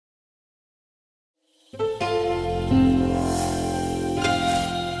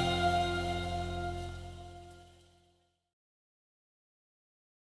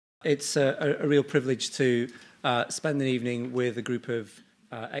It's a real privilege to spend an evening with a group of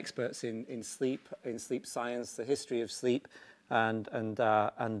experts in sleep science, the history of sleep, and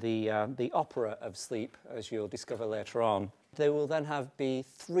the opera of sleep, as you'll discover later on. There will then be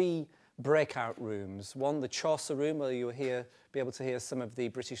three breakout rooms. One, the Chaucer room, where you'll be able to hear some of the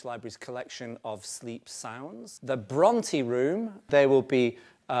British Library's collection of sleep sounds. The Bronte room, they will be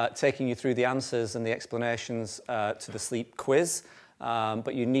taking you through the answers and the explanations to the sleep quiz.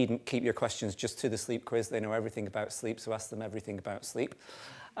 But you needn't keep your questions just to the sleep quiz. They know everything about sleep, so ask them everything about sleep.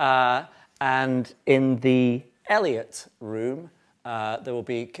 And in the Eliot room, there will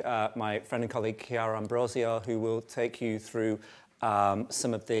be my friend and colleague Chiara Ambrosio, who will take you through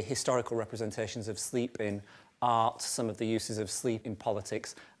some of the historical representations of sleep in art, some of the uses of sleep in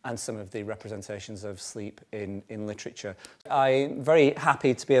politics, and some of the representations of sleep in literature. I'm very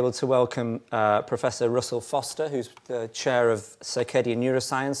happy to be able to welcome Professor Russell Foster, who's the Chair of Circadian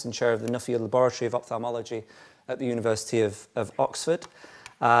Neuroscience and Chair of the Nuffield Laboratory of Ophthalmology at the University of Oxford.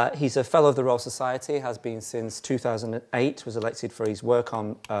 He's a Fellow of the Royal Society, has been since 2008, was elected for his work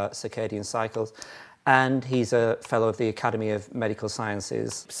on circadian cycles, and he's a Fellow of the Academy of Medical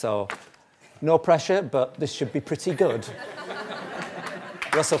Sciences. So, no pressure, but this should be pretty good.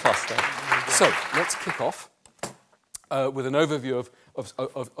 Russell Foster. So, let's kick off with an overview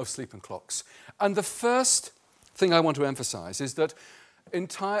of sleep and clocks. And the first thing I want to emphasize is that in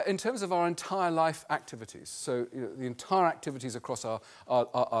terms of our entire life activities, so the entire activities across our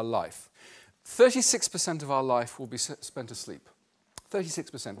life, 36% of our life will be spent asleep.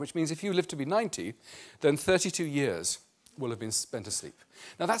 36%, which means if you live to be 90, then 32 years will have been spent asleep.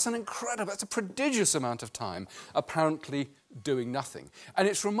 Now that's that's a prodigious amount of time apparently doing nothing. And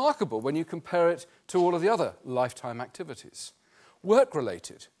it's remarkable when you compare it to all of the other lifetime activities.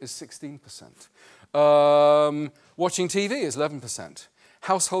 Work-related is 16%. Watching TV is 11%.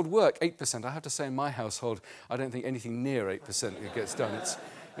 Household work, 8%. I have to say in my household, I don't think anything near 8% gets done.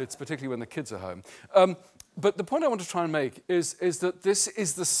 It's particularly when the kids are home. But the point I want to try and make is that this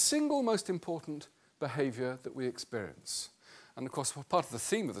is the single most important behaviour that we experience. And of course, part of the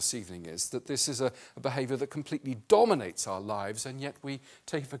theme of this evening is that this is a behaviour that completely dominates our lives, and yet we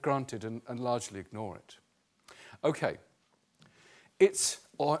take it for granted and largely ignore it. Okay, it's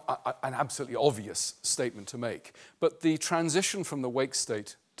an absolutely obvious statement to make, but the transition from the wake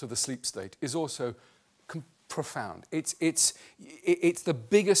state to the sleep state is also profound. It's the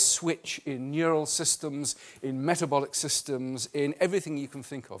biggest switch in neural systems, in metabolic systems, in everything you can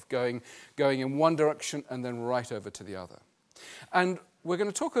think of, going in one direction and then right over to the other. And we're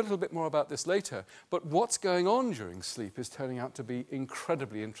going to talk a little bit more about this later, but what's going on during sleep is turning out to be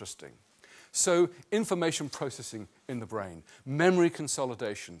incredibly interesting. So, information processing in the brain, memory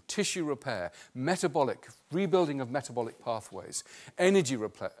consolidation, tissue repair, rebuilding of metabolic pathways, energy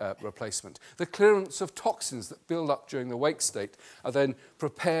replacement, the clearance of toxins that build up during the wake state are then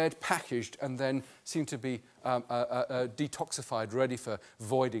prepared, packaged, and then seem to be detoxified, ready for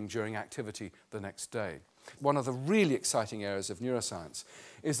voiding during activity the next day. One of the really exciting areas of neuroscience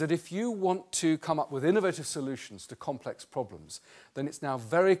is that if you want to come up with innovative solutions to complex problems, then it's now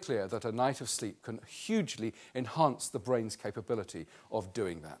very clear that a night of sleep can hugely enhance the brain's capability of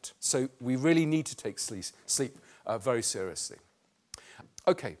doing that. So we really need to take sleep very seriously.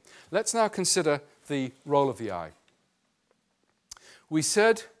 Okay, let's now consider the role of the eye. We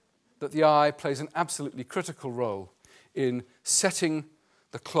said that the eye plays an absolutely critical role in setting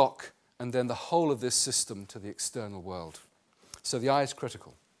the clock and then the whole of this system to the external world. So the eye is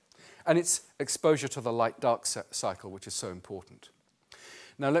critical. And its exposure to the light-dark cycle, which is so important.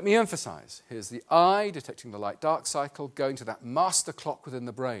 Now let me emphasize, here's the eye detecting the light-dark cycle, going to that master clock within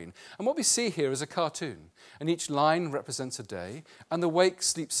the brain. And what we see here is a cartoon. And each line represents a day, and the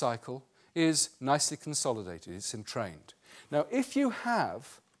wake-sleep cycle is nicely consolidated, it's entrained. Now if you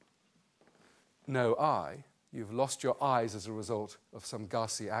have no eye, you've lost your eyes as a result of some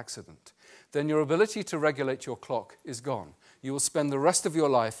ghastly accident, then your ability to regulate your clock is gone. You will spend the rest of your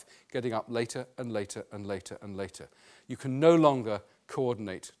life getting up later and later and later and later. You can no longer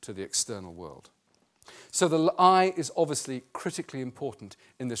coordinate to the external world. So the eye is obviously critically important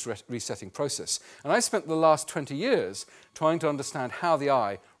in this resetting process. And I spent the last 20 years trying to understand how the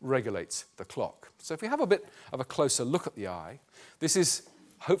eye regulates the clock. So if we have a bit of a closer look at the eye, this is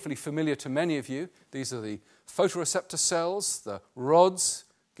hopefully familiar to many of you. These are the photoreceptor cells, the rods,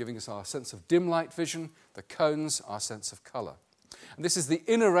 giving us our sense of dim light vision, the cones, our sense of colour. And this is the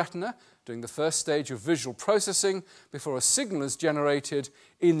inner retina doing the first stage of visual processing before a signal is generated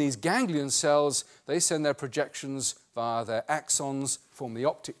in these ganglion cells. They send their projections via their axons, form the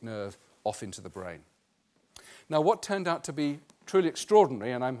optic nerve, off into the brain. Now, what turned out to be truly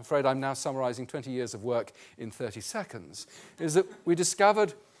extraordinary, and I'm afraid I'm now summarizing 20 years of work in 30 seconds, is that we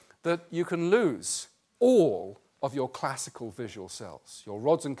discovered that you can lose all of your classical visual cells, your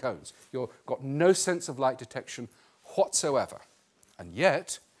rods and cones. You've got no sense of light detection whatsoever. And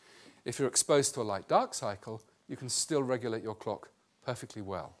yet, if you're exposed to a light-dark cycle, you can still regulate your clock perfectly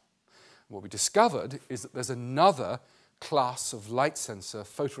well. And what we discovered is that there's another class of light sensor,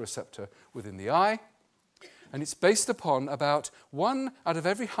 photoreceptor, within the eye, and it's based upon about 1 out of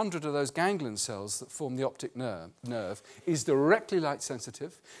every 100 of those ganglion cells that form the optic nerve is directly light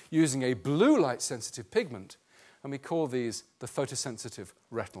sensitive, using a blue light sensitive pigment, and we call these the photosensitive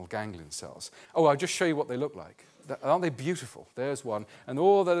retinal ganglion cells. Oh, I'll just show you what they look like. Aren't they beautiful? There's one, and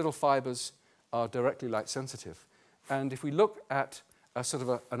all their little fibers are directly light sensitive. And if we look at a sort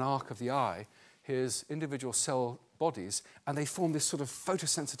of an arc of the eye, here's individual cell bodies, and they form this sort of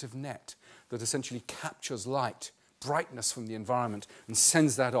photosensitive net that essentially captures light, brightness from the environment, and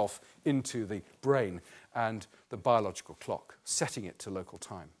sends that off into the brain and the biological clock, setting it to local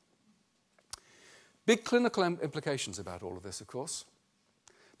time. Big clinical implications about all of this, of course,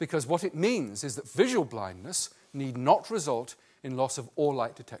 because what it means is that visual blindness need not result in loss of all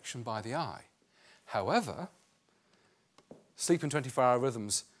light detection by the eye. However, sleep and 24-hour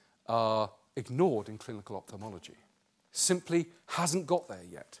rhythms are ignored in clinical ophthalmology. Simply hasn't got there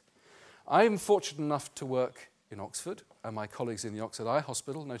yet. I am fortunate enough to work in Oxford, and my colleagues in the Oxford Eye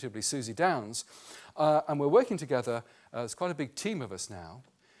Hospital, notably Susie Downs, and we're working together, there's quite a big team of us now,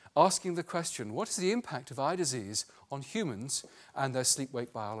 asking the question, what is the impact of eye disease on humans and their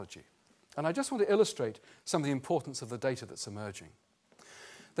sleep-wake biology? And I just want to illustrate some of the importance of the data that's emerging.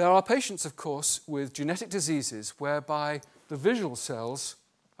 There are patients, of course, with genetic diseases whereby the visual cells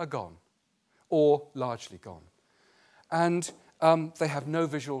are gone, or largely gone. And they have no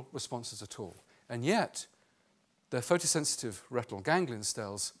visual responses at all. And yet, their photosensitive retinal ganglion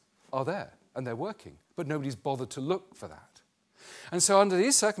cells are there, and they're working, but nobody's bothered to look for that. And so under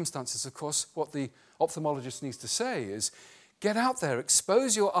these circumstances, of course, what the ophthalmologist needs to say is, get out there,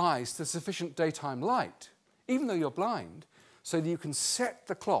 expose your eyes to sufficient daytime light, even though you're blind, so that you can set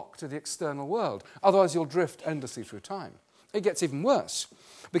the clock to the external world. Otherwise, you'll drift endlessly through time. It gets even worse,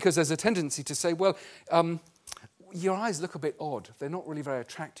 because there's a tendency to say, well, your eyes look a bit odd. They're not really very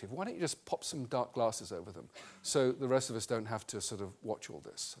attractive. Why don't you just pop some dark glasses over them so the rest of us don't have to sort of watch all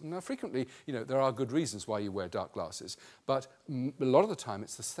this? Now, frequently, you know, there are good reasons why you wear dark glasses, but a lot of the time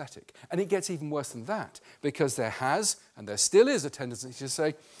it's aesthetic. And it gets even worse than that, because there has, and there still is, a tendency to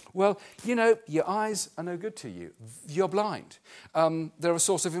say, well, you know, your eyes are no good to you. You're blind. They're a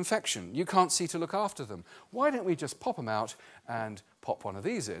source of infection. You can't see to look after them. Why don't we just pop them out and pop one of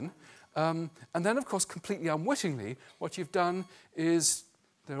these in? And then, of course, completely unwittingly, what you've done is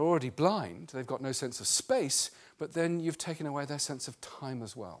they're already blind, they've got no sense of space, but then you've taken away their sense of time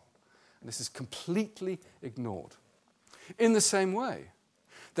as well. And this is completely ignored. In the same way,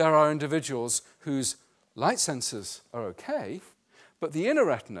 there are individuals whose light sensors are okay, but the inner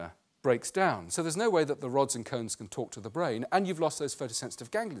retina breaks down. So there's no way that the rods and cones can talk to the brain, and you've lost those photosensitive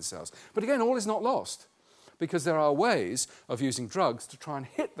ganglion cells. But again, all is not lost, because there are ways of using drugs to try and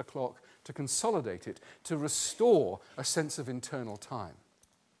hit the clock, to consolidate it, to restore a sense of internal time.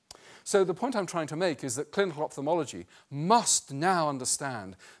 So the point I'm trying to make is that clinical ophthalmology must now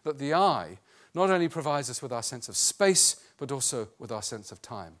understand that the eye not only provides us with our sense of space, but also with our sense of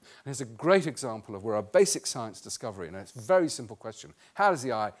time. And here's a great example of where a basic science discovery, and it's a very simple question, how does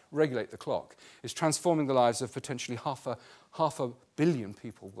the eye regulate the clock, is transforming the lives of potentially half a billion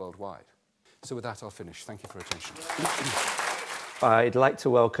people worldwide. So with that, I'll finish. Thank you for your attention. I'd like to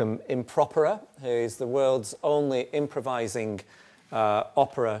welcome Impropera, who is the world's only improvising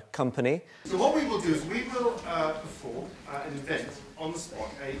opera company. So what we will do is we will perform an event on the spot,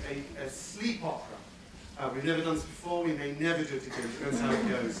 a sleep opera. We've never done this before, we may never do it again, depends how it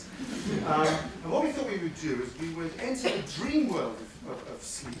goes. And what we thought we would do is we would enter the dream world of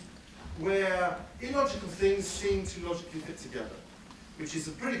sleep, where illogical things seem to logically fit together, which is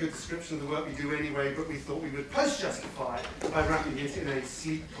a pretty good description of the work we do anyway, but we thought we would post-justify by wrapping it in a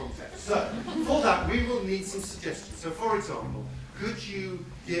sleep context. So, for that, we will need some suggestions. So, for example, could you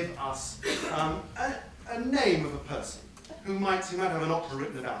give us a name of a person who might have an opera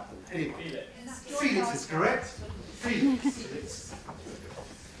written about them? Anyone? Felix is correct. Felix.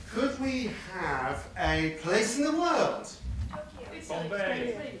 Could we have a place in the world?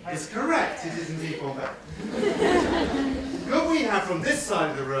 Bombay. It's correct, it is indeed Bombay. Could we have from this side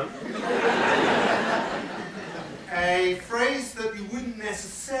of the room a phrase that you wouldn't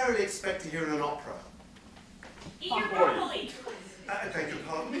necessarily expect to hear in an opera? Eat your broccoli. I beg your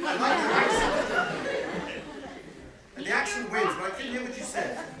pardon. I like your accent. And the accent wins, but I couldn't hear what you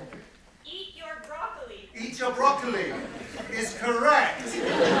said. Eat your broccoli. Eat your broccoli is correct.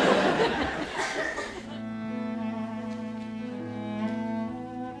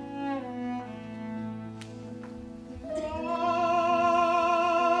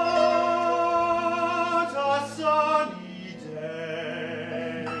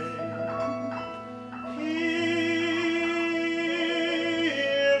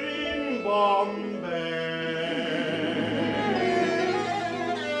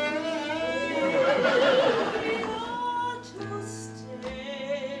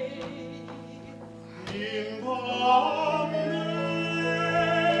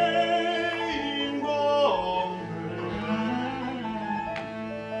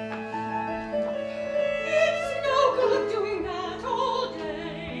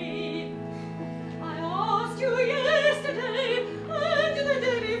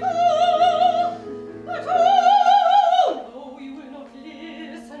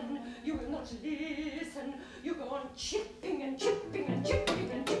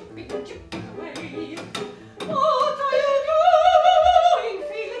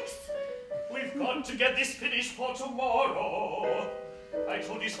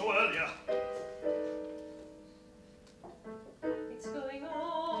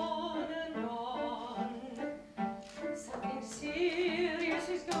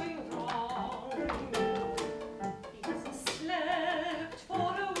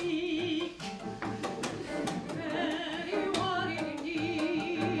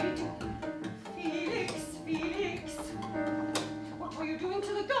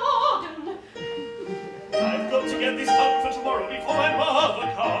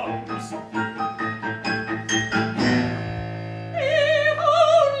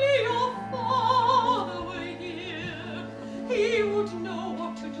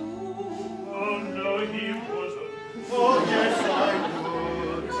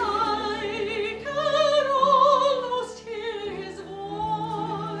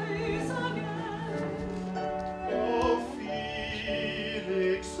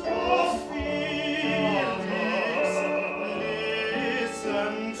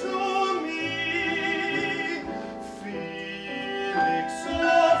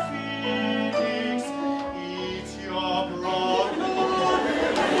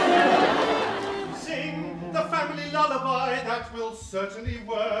 Certainly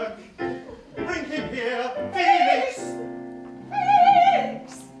work. Bring him here, Felix!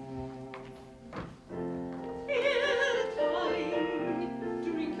 Felix! Here, darling,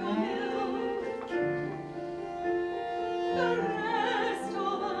 drink your milk. The rest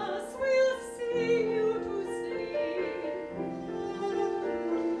of us will sing you to sleep.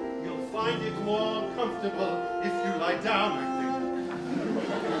 You'll find it more comfortable if you lie down, I think.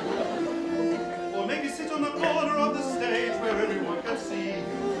 Or maybe sit on the corner of the stage where everyone can see you.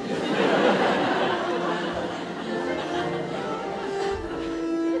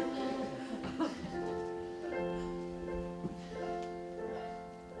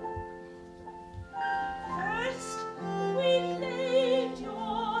 First, we laid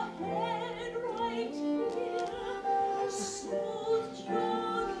your head right here, smoothed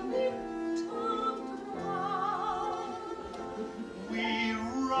your little brow. We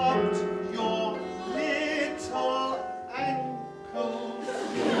rubbed your little ankle.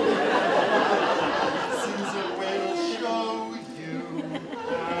 Susan will show you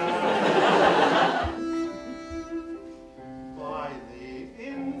how. By the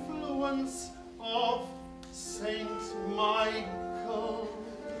influence of Saint Michael,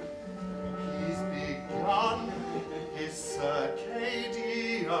 he's begun his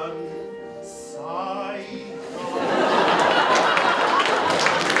circadian cycle.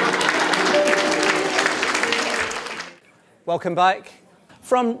 Welcome back.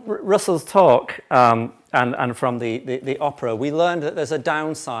 From Russell's talk and from the opera, we learned that there's a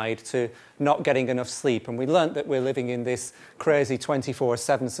downside to not getting enough sleep. And we learned that we're living in this crazy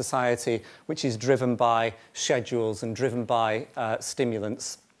 24/7 society, which is driven by schedules and driven by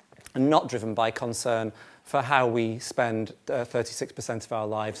stimulants, and not driven by concern for how we spend 36% of our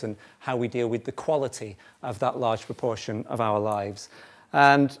lives and how we deal with the quality of that large proportion of our lives.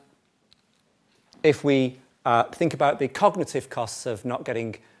 And if we think about the cognitive costs of not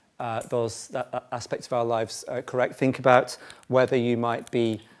getting those aspects of our lives correct, think about whether you might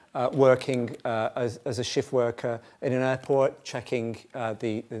be working as a shift worker in an airport, checking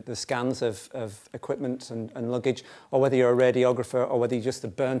the scans of equipment and luggage, or whether you're a radiographer, or whether you're just a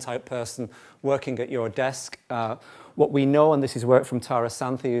burnt-out person working at your desk. What we know, and this is work from Tara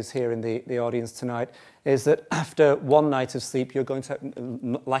Santhi, who's here in the audience tonight, is that after one night of sleep, you're going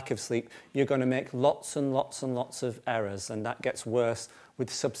to lack of sleep, you're going to make lots and lots and lots of errors, and that gets worse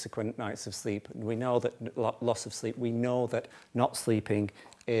with subsequent nights of sleep. And we know that loss of sleep, we know that not sleeping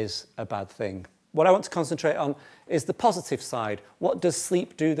is a bad thing. What I want to concentrate on is the positive side. What does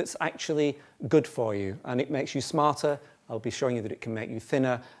sleep do that's actually good for you? And it makes you smarter. I'll be showing you that it can make you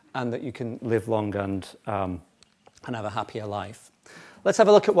thinner and that you can live longer and have a happier life. Let's have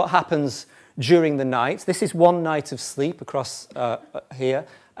a look at what happens during the night. This is one night of sleep across here.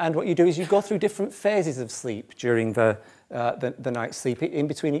 And what you do is you go through different phases of sleep during the night's sleep. In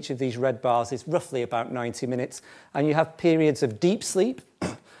between each of these red bars is roughly about 90 minutes. And you have periods of deep sleep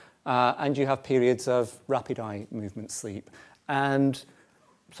and you have periods of rapid eye movement sleep. And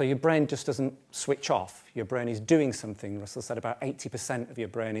so your brain just doesn't switch off. Your brain is doing something. Russell said about 80% of your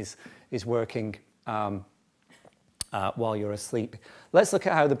brain is working while you're asleep. Let's look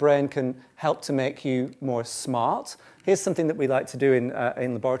at how the brain can help to make you more smart. Here's something that we like to do in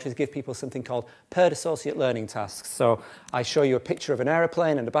laboratories, give people something called paired associate learning tasks. So I show you a picture of an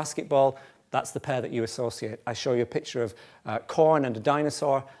aeroplane and a basketball. That's the pair that you associate. I show you a picture of corn and a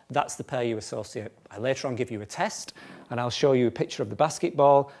dinosaur. That's the pair you associate. I later on give you a test, and I'll show you a picture of the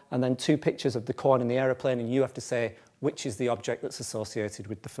basketball and then two pictures of the corn and the aeroplane, and you have to say which is the object that's associated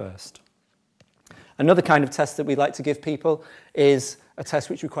with the first. Another kind of test that we like to give people is a test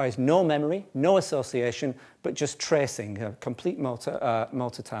which requires no memory, no association, but just tracing, a complete motor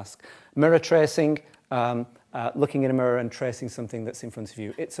task. Mirror tracing, looking in a mirror and tracing something that's in front of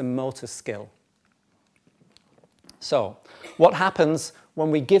you. It's a motor skill. So, what happens when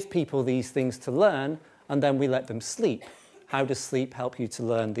we give people these things to learn and then we let them sleep? How does sleep help you to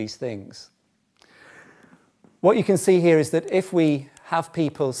learn these things? What you can see here is that if we have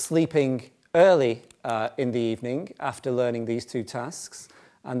people sleeping early in the evening after learning these two tasks,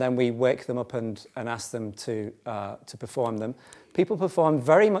 and then we wake them up and ask them to perform them, people perform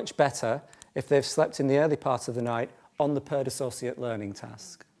very much better if they've slept in the early part of the night on the paired associate learning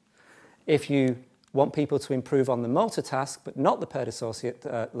task. If you want people to improve on the motor task, but not the paired associate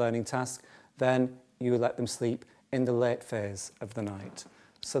learning task, then you let them sleep in the late phase of the night.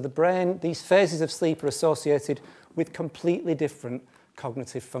 So the brain, these phases of sleep are associated with completely different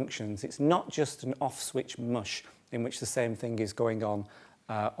cognitive functions. It's not just an off-switch mush in which the same thing is going on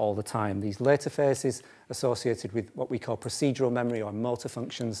all the time. These later phases associated with what we call procedural memory or motor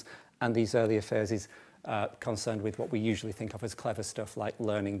functions, and these earlier phases concerned with what we usually think of as clever stuff like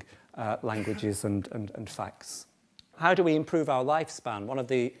learning languages and facts. How do we improve our lifespan? One of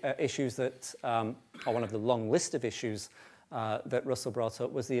the issues that, or one of the long list of issues that Russell brought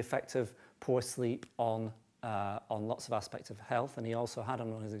up was the effect of poor sleep on lots of aspects of health, and he also had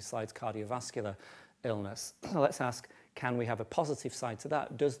on one of his slides cardiovascular illness. Let's ask, can we have a positive side to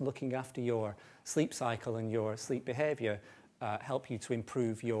that? Does looking after your sleep cycle and your sleep behavior help you to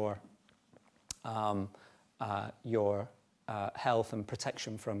improve your health and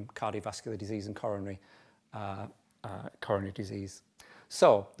protection from cardiovascular disease and coronary disease?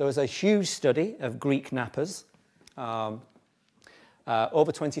 So there was a huge study of Greek nappers.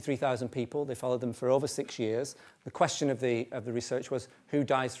 Over 23,000 people. They followed them for over 6 years. The question of the research was, who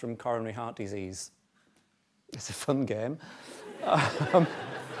dies from coronary heart disease? It's a fun game.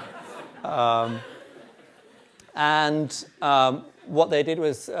 What they did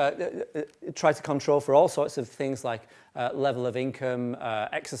was try to control for all sorts of things like level of income,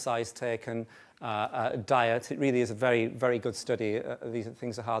 exercise taken, diet. It really is a very, very good study. These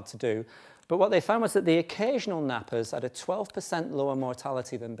things are hard to do. But what they found was that the occasional nappers had a 12% lower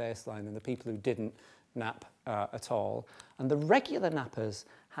mortality than baseline than the people who didn't nap at all. And the regular nappers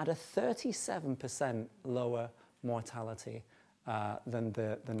had a 37% lower mortality than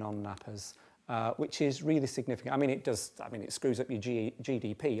the non-nappers, which is really significant. I mean, it screws up your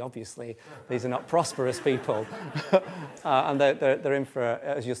GDP, obviously. These are not prosperous people. And they're in for,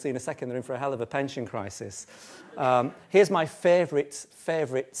 as you'll see in a second, they're in for a hell of a pension crisis. Here's my favorite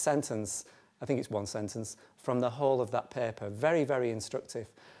sentence. I think it's one sentence from the whole of that paper. Very, very instructive.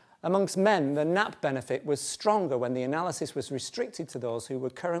 Amongst men, the nap benefit was stronger when the analysis was restricted to those who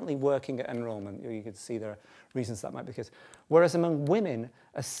were currently working at enrollment. You could see there are reasons that might be the case. Whereas among women,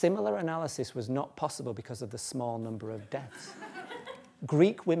 a similar analysis was not possible because of the small number of deaths.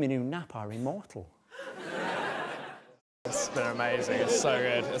 Greek women who nap are immortal. It's been amazing. It's so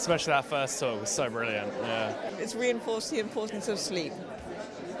good. Especially that first talk was so brilliant. Yeah. It's reinforced the importance of sleep.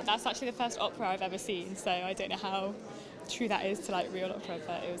 That's actually the first opera I've ever seen, so I don't know how true that is to like real opera,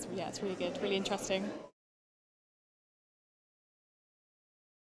 but it was, yeah, it's really good, really interesting.